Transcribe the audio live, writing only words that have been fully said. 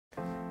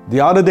The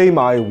other day,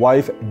 my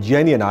wife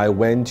Jenny and I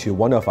went to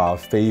one of our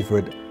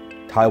favorite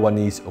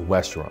Taiwanese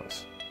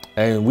restaurants.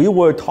 And we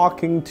were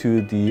talking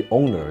to the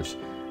owners.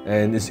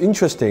 And it's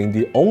interesting,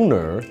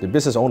 the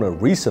business owner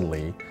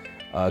recently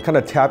kind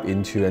of tapped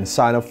into and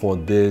signed up for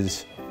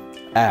this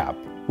app,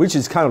 which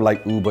is kind of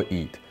like Uber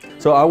Eats.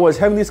 So I was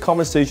having this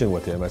conversation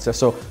with him. I said,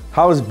 so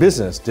how is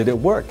business? Did it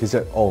work? He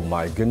said, oh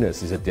my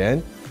goodness. He said,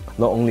 Dan,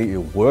 not only it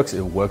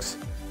works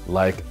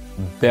like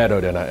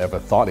better than I ever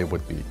thought it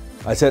would be.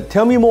 I said,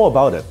 tell me more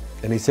about it.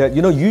 And he said,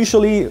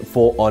 usually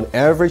on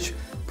average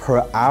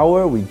per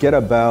hour, we get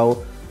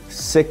about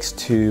 6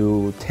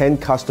 to 10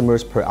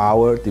 customers per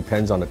hour,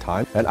 depends on the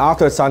time. And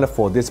after I signed up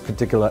for this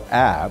particular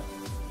app,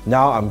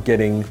 now I'm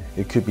getting,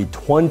 it could be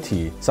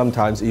 20,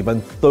 sometimes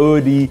even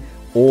 30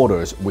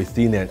 orders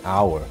within an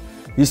hour.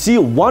 You see,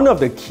 one of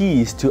the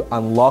keys to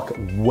unlock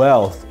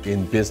wealth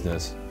in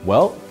business,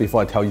 well,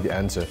 before I tell you the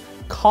answer,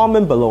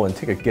 comment below and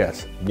take a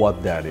guess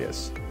what that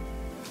is.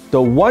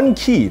 The one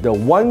key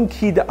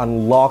that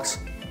unlocks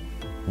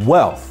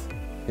wealth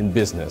in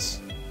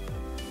business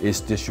is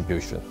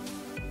distribution.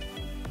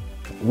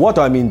 What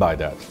do I mean by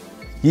that?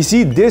 You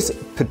see, this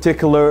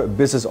particular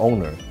business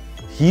owner,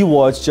 he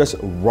was just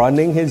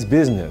running his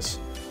business.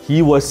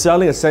 He was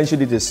selling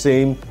essentially the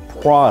same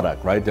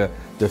product, right?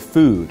 The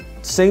food,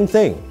 same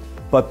thing.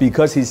 But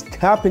because he's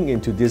tapping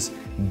into this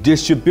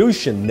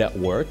distribution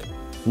network,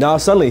 now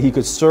suddenly he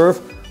could serve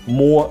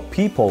more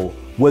people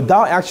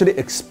without actually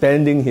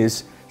expanding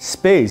his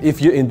space.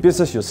 If you're in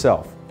business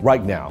yourself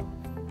right now,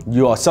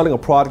 you are selling a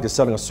product, you're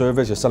selling a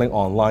service, you're selling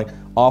online,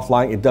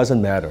 offline, it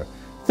doesn't matter.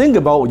 Think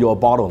about your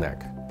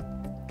bottleneck.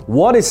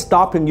 What is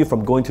stopping you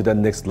from going to the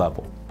next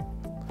level?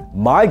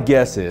 My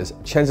guess is,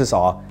 chances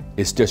are,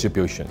 it's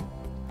distribution.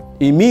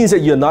 It means that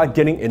you're not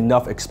getting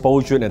enough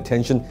exposure and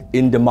attention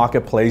in the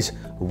marketplace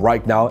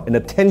right now. And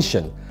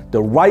attention,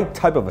 the right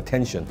type of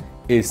attention,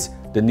 is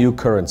the new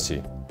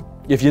currency.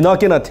 If you're not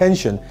getting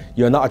attention,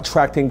 you're not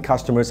attracting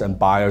customers and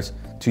buyers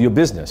to your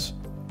business.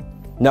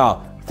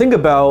 Now, think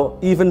about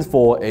even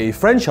for a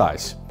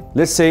franchise.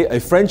 Let's say a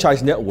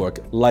franchise network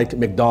like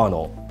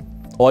McDonald's,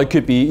 or it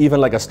could be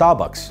even like a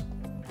Starbucks.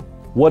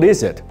 What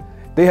is it?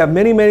 They have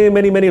many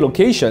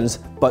locations,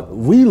 but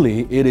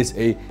really it is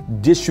a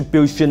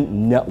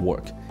distribution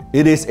network.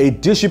 It is a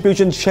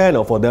distribution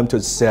channel for them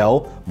to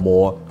sell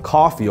more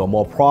coffee or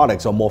more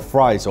products or more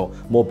fries or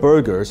more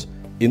burgers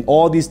in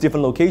all these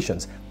different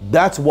locations.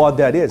 That's what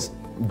that is.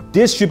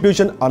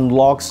 Distribution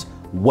unlocks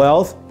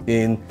wealth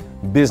in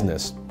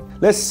business.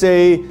 Let's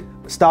say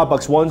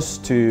Starbucks wants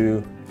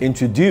to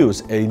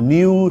introduce a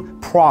new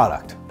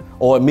product,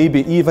 or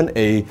maybe even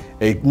a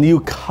new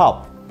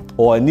cup,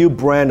 or a new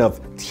brand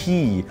of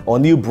tea, or a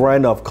new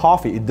brand of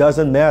coffee. It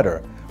doesn't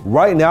matter.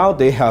 Right now,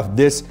 they have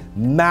this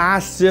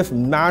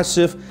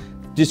massive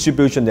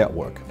distribution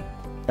network.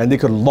 And they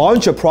could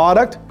launch a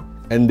product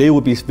and they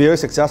would be very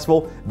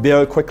successful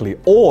very quickly.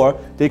 Or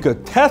they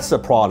could test the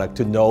product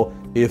to know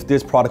if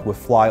this product would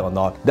fly or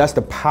not. That's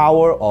the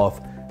power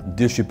of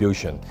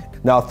distribution.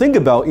 Now think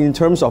about in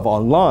terms of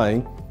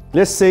online.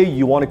 Let's say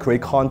you want to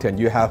create content,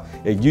 you have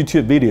a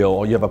YouTube video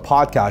or you have a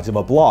podcast, you have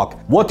a blog.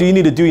 What do you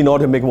need to do in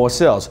order to make more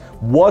sales?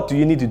 What do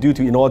you need to do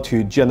in order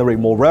to generate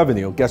more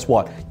revenue? Guess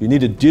what? You need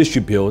to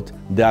distribute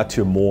that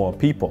to more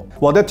people.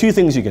 Well, there are two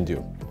things you can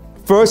do.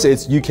 First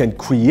is you can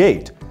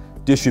create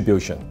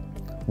distribution,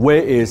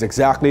 where is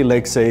exactly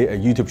like say a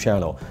YouTube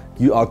channel.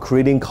 You are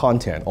creating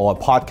content or a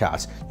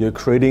podcast. You're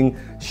creating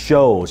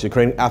shows, you're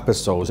creating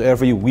episodes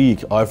every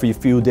week or every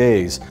few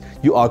days.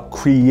 You are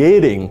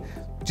creating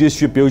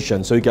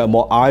distribution so you get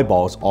more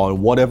eyeballs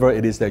on whatever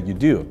it is that you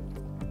do.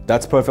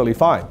 That's perfectly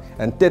fine.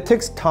 And that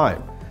takes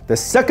time. The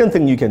second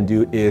thing you can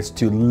do is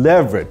to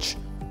leverage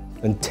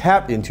and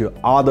tap into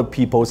other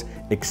people's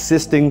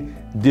existing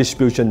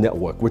distribution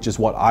network, which is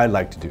what I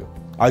like to do.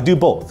 I do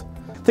both.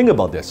 Think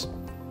about this.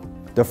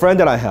 The friend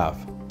that I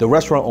have, the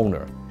restaurant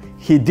owner,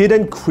 he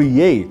didn't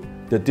create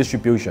the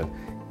distribution.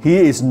 He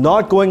is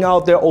not going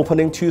out there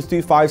opening 2, 3,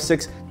 5,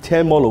 6,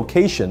 10 more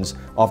locations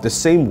of the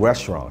same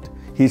restaurant.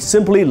 He's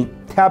simply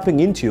tapping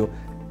into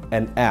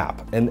an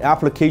app, an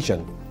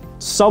application,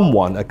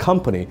 someone, a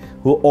company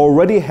who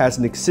already has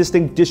an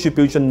existing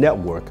distribution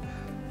network,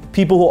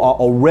 people who are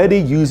already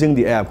using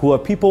the app, who are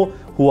people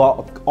who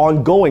are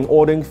ongoing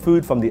ordering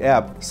food from the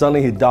app.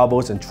 Suddenly he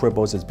doubles and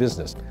triples his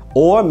business.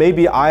 Or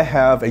maybe I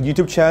have a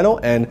YouTube channel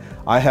and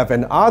I have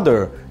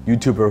another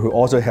YouTuber who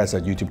also has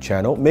a YouTube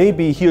channel.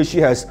 Maybe he or she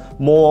has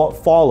more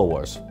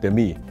followers than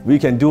me. We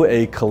can do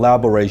a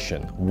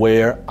collaboration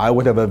where I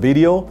would have a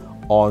video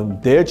on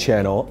their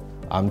channel.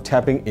 I'm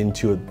tapping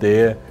into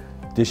their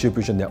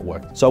distribution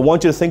network. So I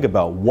want you to think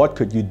about what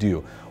could you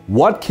do?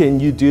 What can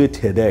you do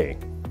today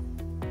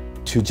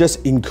to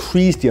just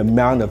increase the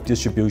amount of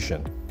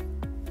distribution?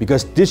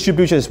 Because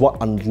distribution is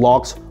what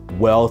unlocks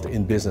wealth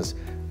in business.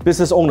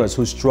 Business owners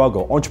who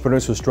struggle,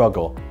 entrepreneurs who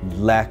struggle,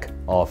 lack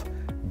of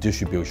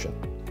distribution.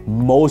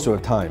 Most of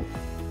the time,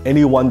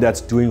 anyone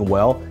that's doing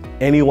well,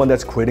 anyone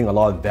that's creating a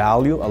lot of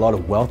value, a lot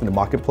of wealth in the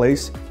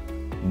marketplace,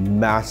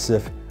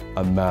 massive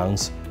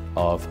amounts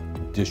of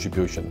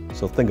distribution.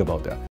 So think about that.